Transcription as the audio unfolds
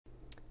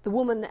The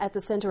woman at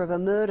the centre of a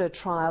murder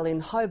trial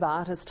in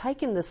Hobart has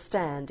taken the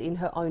stand in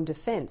her own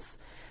defence.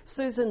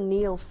 Susan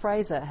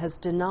Neill-Fraser has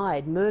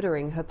denied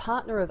murdering her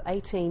partner of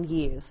 18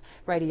 years,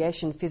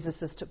 radiation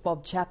physicist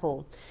Bob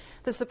Chappell.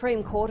 The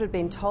Supreme Court had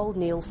been told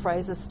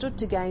Neill-Fraser stood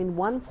to gain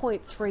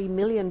 $1.3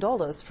 million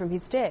from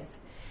his death.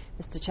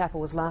 Mr Chappell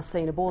was last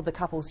seen aboard the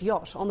couple's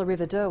yacht on the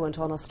River Derwent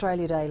on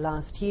Australia Day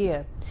last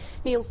year.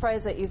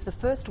 Neill-Fraser is the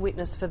first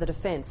witness for the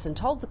defence and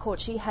told the court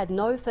she had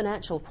no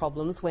financial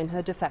problems when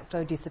her de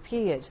facto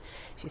disappeared.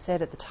 She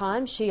said at the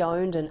time she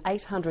owned an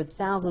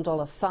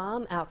 $800,000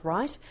 farm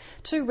outright,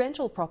 2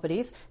 rental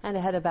properties and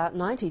had about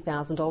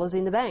 $90,000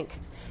 in the bank.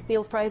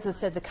 Neill-Fraser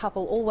said the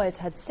couple always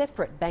had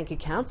separate bank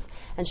accounts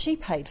and she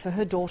paid for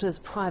her daughter's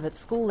private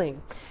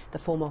schooling. The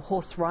former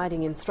horse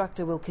riding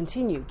instructor will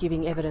continue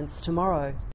giving evidence tomorrow.